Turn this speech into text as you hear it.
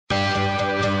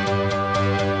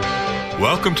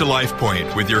Welcome to Life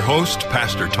Point with your host,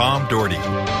 Pastor Tom Dougherty.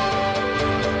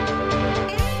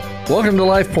 Welcome to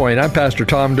Life Point. I'm Pastor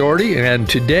Tom Dougherty, and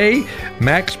today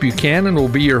Max Buchanan will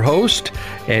be your host,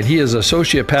 and he is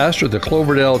Associate Pastor of the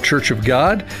Cloverdale Church of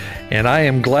God, and I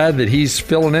am glad that he's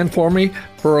filling in for me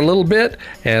for a little bit,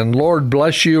 and Lord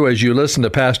bless you as you listen to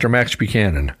Pastor Max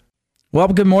Buchanan. Well,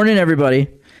 good morning, everybody.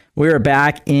 We are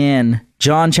back in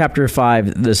John chapter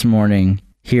 5 this morning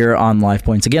here on Life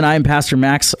Points. Again, I'm Pastor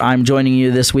Max. I'm joining you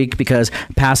this week because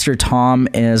Pastor Tom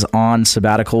is on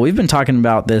sabbatical. We've been talking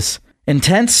about this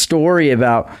intense story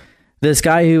about this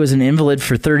guy who was an invalid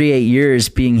for 38 years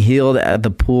being healed at the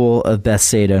pool of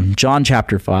Bethsaida, John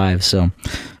chapter 5. So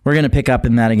we're going to pick up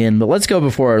in that again, but let's go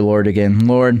before our Lord again.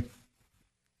 Lord,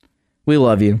 we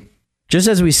love you. Just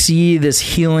as we see this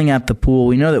healing at the pool,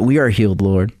 we know that we are healed,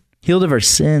 Lord, healed of our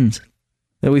sins,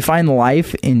 that we find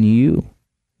life in you.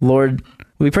 Lord,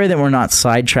 we pray that we're not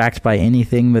sidetracked by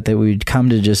anything, but that we would come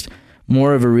to just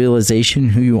more of a realization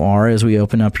who you are as we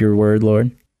open up your word, Lord.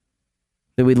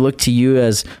 That we'd look to you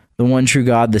as the one true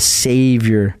God, the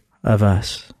Savior of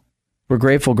us. We're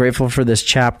grateful for this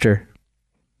chapter.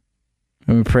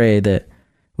 And we pray that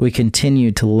we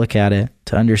continue to look at it,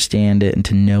 to understand it, and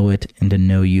to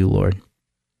know you, Lord.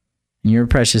 In your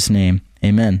precious name,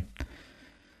 amen.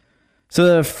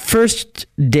 So the first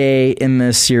day in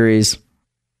this series,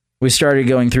 we started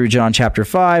going through John chapter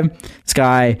 5. This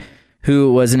guy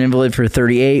who was an invalid for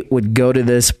 38 would go to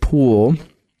this pool,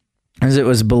 as it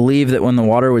was believed that when the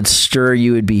water would stir,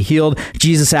 you would be healed.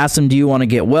 Jesus asked him, do you want to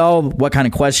get well? What kind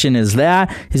of question is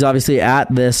that? He's obviously at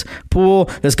this pool.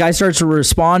 This guy starts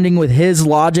responding with his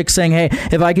logic, saying, hey,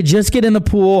 if I could just get in the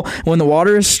pool when the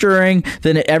water is stirring,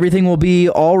 then everything will be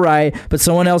all right. But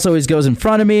someone else always goes in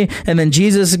front of me. And then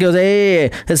Jesus goes, hey,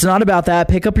 it's not about that.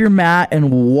 Pick up your mat and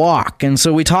walk. And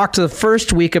so we talked the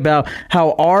first week about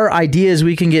how our ideas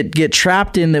we can get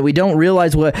trapped in, that we don't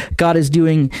realize what God is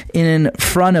doing in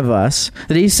front of us.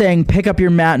 That he's saying, pick up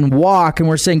your mat and walk. And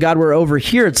we're saying, God, we're over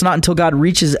here. It's not until God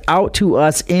reaches out to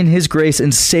us in his grace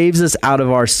and saves us out of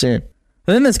our sin.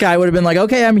 And then this guy would have been like,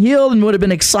 okay, I'm healed, and would have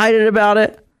been excited about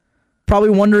it. Probably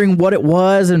wondering what it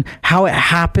was and how it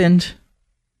happened,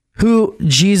 who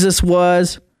Jesus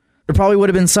was. There probably would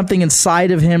have been something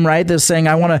inside of him, right, that's saying,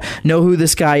 I want to know who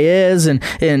this guy is. And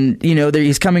you know,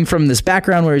 he's coming from this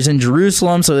background where he's in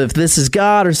Jerusalem. So if this is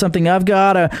God or something of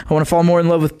God, I want to fall more in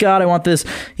love with God. I want this,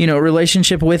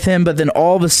 relationship with him. But then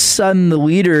all of a sudden,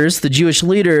 the Jewish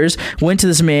leaders went to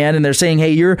this man and they're saying,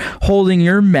 hey, you're holding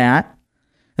your mat.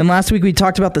 And last week we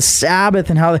talked about the Sabbath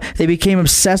and how they became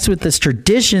obsessed with this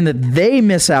tradition that they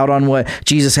miss out on what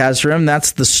Jesus has for them.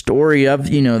 That's the story of,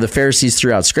 the Pharisees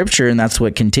throughout Scripture, and that's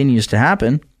what continues to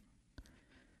happen.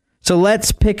 So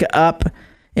let's pick up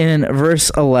in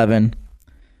verse 11.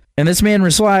 And this man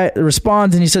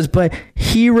responds and he says, but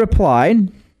he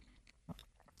replied,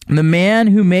 the man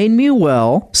who made me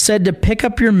well said to pick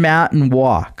up your mat and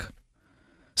walk.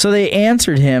 So they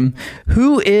answered him,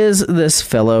 who is this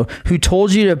fellow who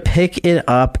told you to pick it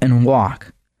up and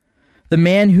walk? The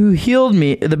man who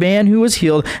was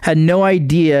healed had no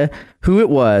idea who it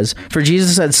was, for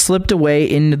Jesus had slipped away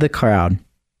into the crowd.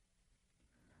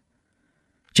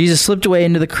 Jesus slipped away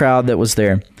into the crowd that was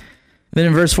there. Then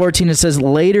in verse 14 it says,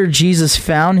 later Jesus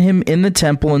found him in the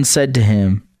temple and said to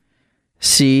him,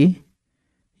 see,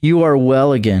 you are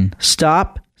well again.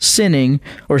 Stop sinning,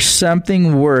 or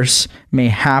something worse may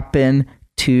happen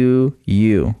to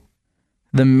you.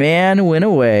 The man went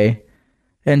away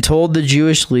and told the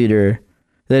Jewish leader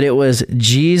that it was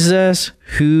Jesus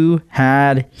who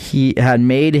had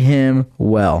made him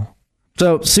well.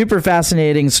 So super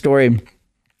fascinating story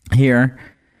here.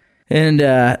 And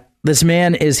this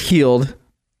man is healed.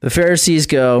 The Pharisees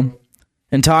go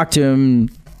and talk to him.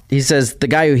 He says, the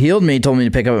guy who healed me told me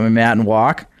to pick up my mat and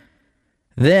walk.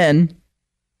 Then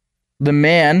the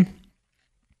man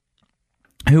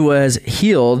who was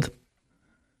healed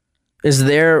is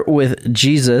there with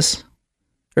Jesus,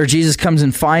 or Jesus comes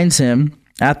and finds him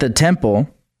at the temple,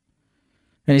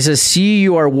 and he says, see,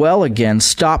 you are well again.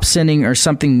 Stop sinning, or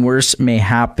something worse may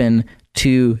happen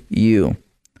to you.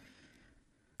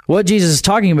 What Jesus is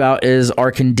talking about is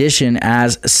our condition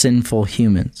as sinful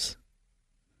humans.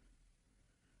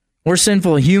 We're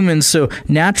sinful humans, so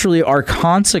naturally our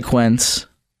consequence,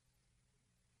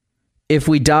 if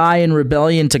we die in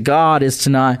rebellion to God, is to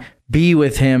not be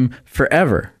with him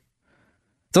forever.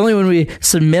 It's only when we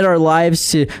submit our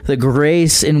lives to the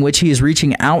grace in which he is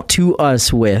reaching out to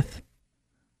us with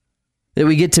that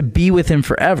we get to be with him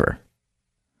forever.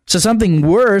 So something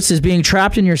worse is being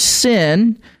trapped in your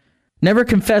sin, never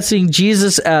confessing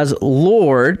Jesus as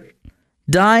Lord,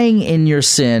 dying in your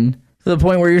sin to the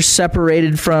point where you're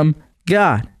separated from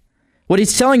God. What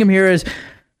he's telling him here is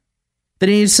that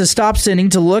he needs to stop sinning,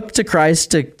 to look to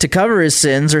Christ to cover his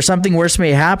sins, or something worse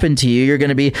may happen to you. You're going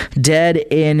to be dead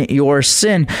in your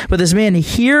sin. But this man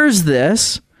hears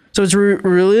this, so it's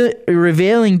really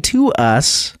revealing to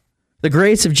us the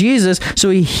grace of Jesus. So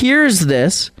he hears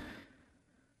this.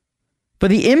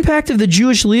 But the impact of the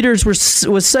Jewish leaders was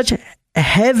such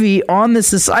heavy on the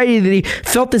society that he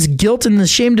felt this guilt and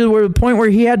this shame to the point where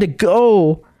he had to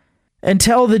go and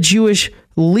tell the Jewish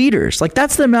leaders. Like,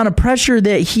 that's the amount of pressure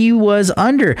that he was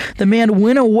under. The man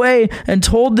went away and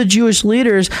told the Jewish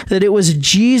leaders that it was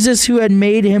Jesus who had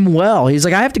made him well. He's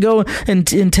like, I have to go and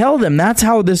tell them. That's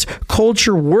how this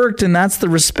culture worked, and that's the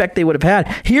respect they would have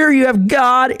had. Here you have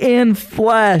God in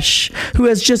flesh who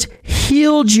has just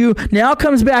healed you, now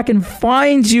comes back and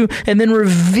finds you, and then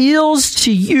reveals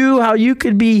to you how you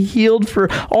could be healed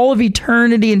for all of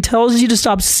eternity, and tells you to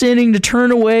stop sinning, to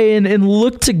turn away and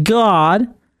look to God.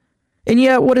 And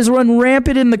yet what has run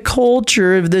rampant in the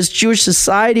culture of this Jewish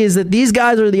society is that these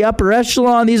guys are the upper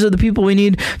echelon. These are the people we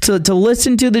need to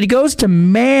listen to. That he goes to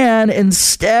man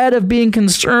instead of being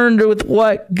concerned with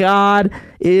what God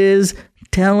is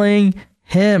telling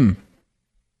him.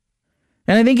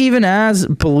 And I think even as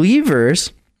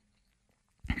believers,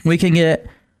 we can get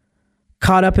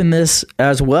caught up in this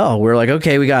as well. We're like,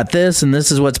 okay, we got this, and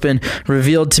this is what's been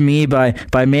revealed to me by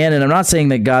man. And I'm not saying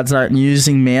that God's not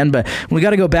using man, but we got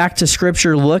to go back to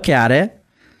Scripture, look at it,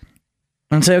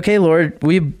 and say, okay, Lord,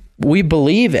 we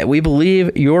believe it. We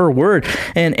believe your word.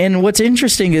 And what's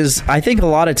interesting is I think a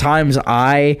lot of times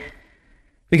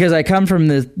because I come from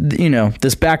this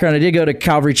background, I did go to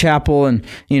Calvary Chapel, and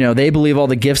they believe all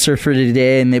the gifts are for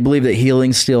today, and they believe that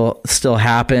healings still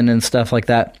happen and stuff like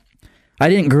that. I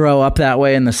didn't grow up that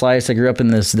way in the slightest. I grew up in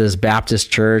this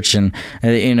Baptist church, and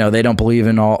they don't believe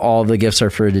in all the gifts are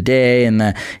for today, and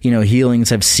that healings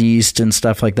have ceased and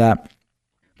stuff like that.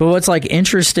 But what's like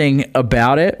interesting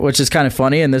about it, which is kind of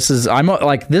funny, and this is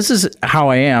how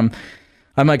I am.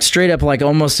 I'm like straight up like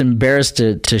almost embarrassed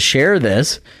to share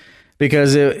this,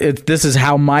 because this is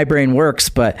how my brain works.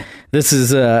 But this is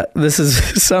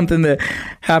something that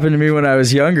happened to me when I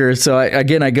was younger. So I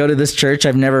go to this church.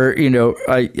 I've never,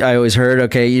 I always heard,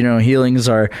 okay, healings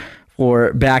are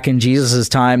for back in Jesus's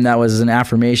time. That was an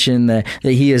affirmation that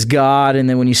he is God. And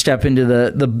then when you step into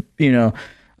the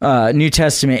New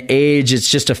Testament age,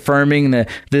 it's just affirming that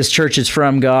this church is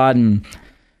from God,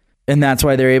 and that's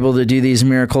why they're able to do these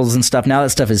miracles and stuff. Now that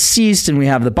stuff has ceased, and we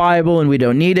have the Bible, and we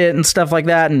don't need it and stuff like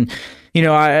that. And,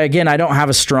 I don't have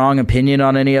a strong opinion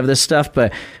on any of this stuff,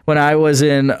 but when I was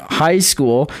in high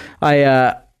school,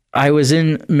 I was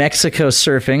in Mexico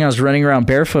surfing. I was running around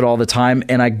barefoot all the time,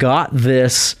 and I got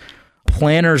this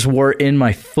plantar's wart in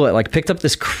my foot, like picked up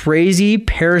this crazy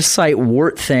parasite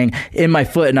wart thing in my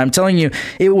foot. And I'm telling you,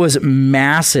 it was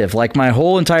massive. Like my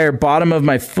whole entire bottom of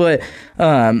my foot,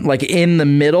 like in the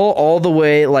middle, all the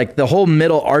way, like the whole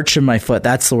middle arch of my foot.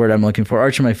 That's the word I'm looking for.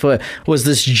 Arch of my foot was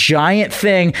this giant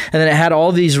thing. And then it had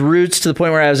all these roots to the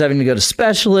point where I was having to go to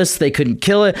specialists. They couldn't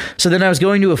kill it. So then I was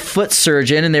going to a foot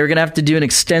surgeon, and they were going to have to do an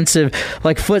extensive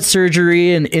like foot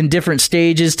surgery and in different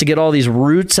stages to get all these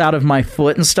roots out of my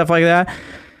foot and stuff like that.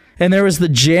 And there was the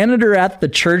janitor at the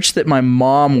church that my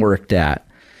mom worked at.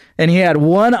 And he had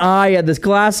one eye, he had this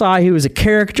glass eye. He was a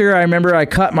character. I remember I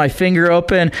cut my finger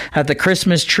open at the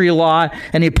Christmas tree lot,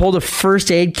 and he pulled a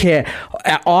first aid kit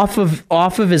off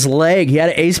of his leg. He had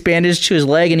an ace bandage to his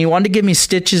leg, and he wanted to give me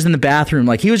stitches in the bathroom.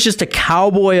 Like, he was just a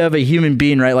cowboy of a human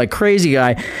being, right? Like, crazy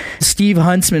guy. Steve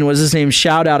Huntsman was his name.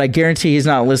 Shout out. I guarantee he's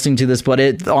not listening to this,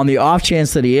 but on the off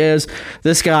chance that he is,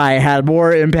 this guy had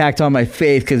more impact on my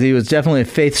faith, because he was definitely a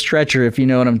faith stretcher, if you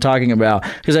know what I'm talking about.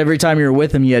 Because every time you were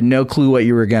with him, you had no clue what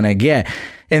you were going to get.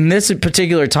 In this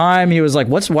particular time, he was like,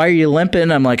 why are you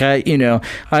limping? I'm like, I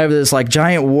have this like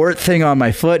giant wart thing on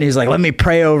my foot. And he's like, let me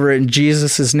pray over it in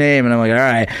Jesus' name. And I'm like, all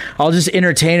right, I'll just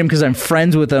entertain him because I'm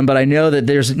friends with him. But I know that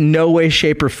there's no way,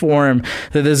 shape, or form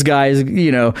that this guy is,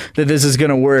 that this is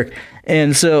going to work.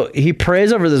 And so he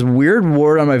prays over this weird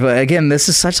wart on my foot. Again, this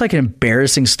is such like an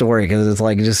embarrassing story, because it's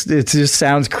like, it just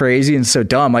sounds crazy and so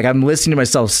dumb. Like, I'm listening to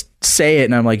myself say it,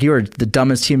 and I'm like, you are the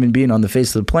dumbest human being on the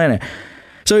face of the planet.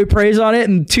 So he prays on it,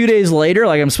 and 2 days later,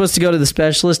 like, I'm supposed to go to the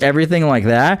specialist, everything like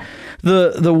that.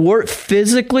 The wart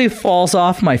physically falls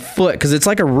off my foot, because it's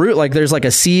like a root, like there's like a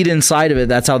seed inside of it.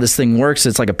 That's how this thing works.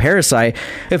 It's like a parasite.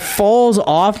 It falls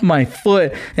off my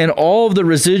foot, and all of the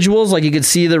residuals, like you could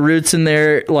see the roots in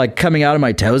there, like coming out of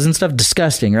my toes and stuff.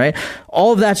 Disgusting, right?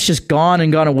 All of that's just gone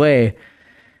and gone away.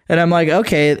 And I'm like,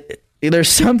 okay, there's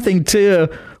something to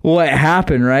what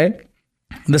happened, right?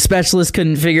 The specialist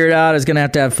couldn't figure it out. I was going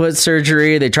to have foot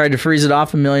surgery. They tried to freeze it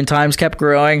off a million times, kept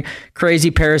growing,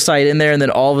 crazy parasite in there, and then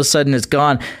all of a sudden it's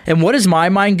gone. And what does my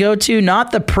mind go to?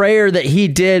 Not the prayer that he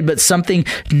did, but something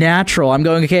natural. I'm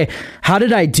going, okay, how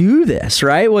did I do this,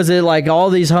 right? Was it like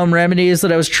all these home remedies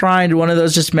that I was trying? Did one of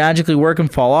those just magically work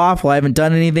and fall off? Well, I haven't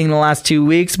done anything in the last 2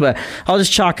 weeks, but I'll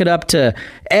just chalk it up to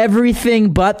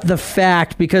everything but the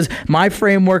fact, because my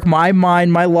framework, my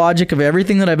mind, my logic of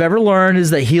everything that I've ever learned is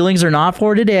that healings are not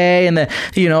for today, and that,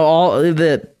 all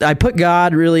that I put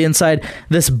God really inside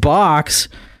this box.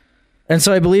 And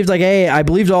so I believed I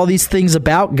believed all these things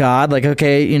about God,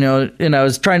 and I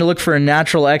was trying to look for a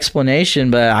natural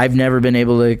explanation, but I've never been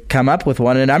able to come up with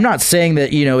one. And I'm not saying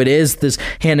that, it is this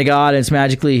hand of God and it's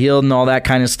magically healed and all that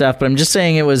kind of stuff, but I'm just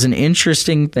saying it was an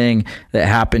interesting thing that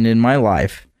happened in my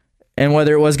life. And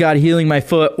whether it was God healing my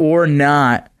foot or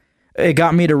not, it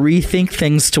got me to rethink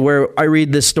things to where I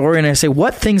read this story and I say,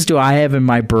 what things do I have in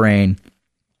my brain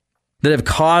that have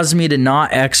caused me to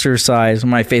not exercise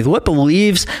my faith? What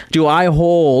beliefs do I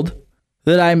hold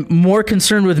that I'm more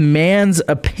concerned with man's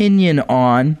opinion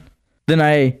on than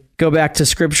I go back to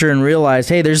Scripture and realize,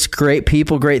 hey, there's great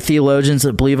people, great theologians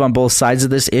that believe on both sides of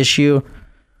this issue,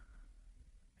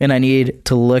 and I need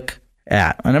to look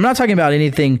at. And I'm not talking about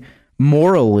anything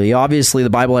morally. Obviously, the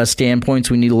Bible has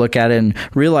standpoints. We need to look at it and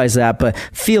realize that. But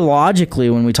theologically,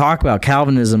 when we talk about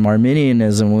Calvinism,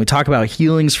 Arminianism, when we talk about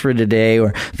healings for today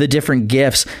or the different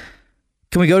gifts,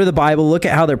 can we go to the Bible, look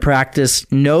at how they're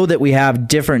practiced, know that we have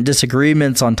different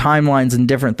disagreements on timelines and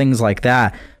different things like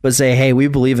that, but say, hey, we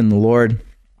believe in the Lord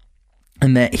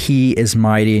and that He is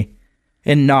mighty,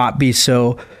 and not be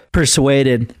so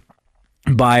persuaded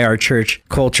by our church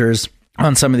cultures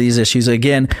on some of these issues.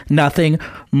 Again, nothing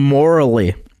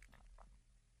morally.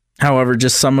 However,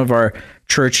 just some of our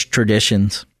church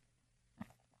traditions.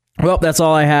 Well, that's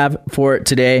all I have for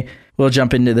today. We'll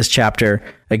jump into this chapter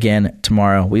again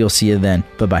tomorrow. We will see you then.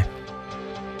 Bye-bye.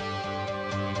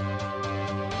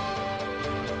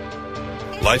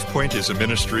 LifePoint is a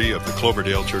ministry of the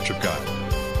Cloverdale Church of God.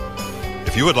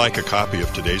 If you would like a copy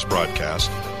of today's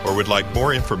broadcast or would like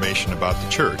more information about the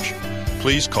church,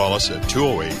 please call us at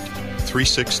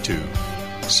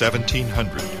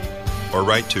 208-362-1700 or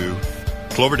write to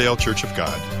Cloverdale Church of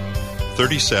God,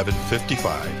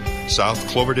 3755 South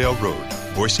Cloverdale Road,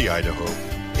 Boise, Idaho,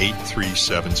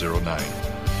 83709.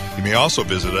 You may also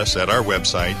visit us at our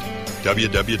website,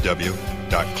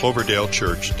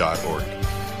 www.cloverdalechurch.org.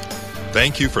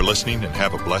 Thank you for listening and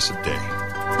have a blessed day.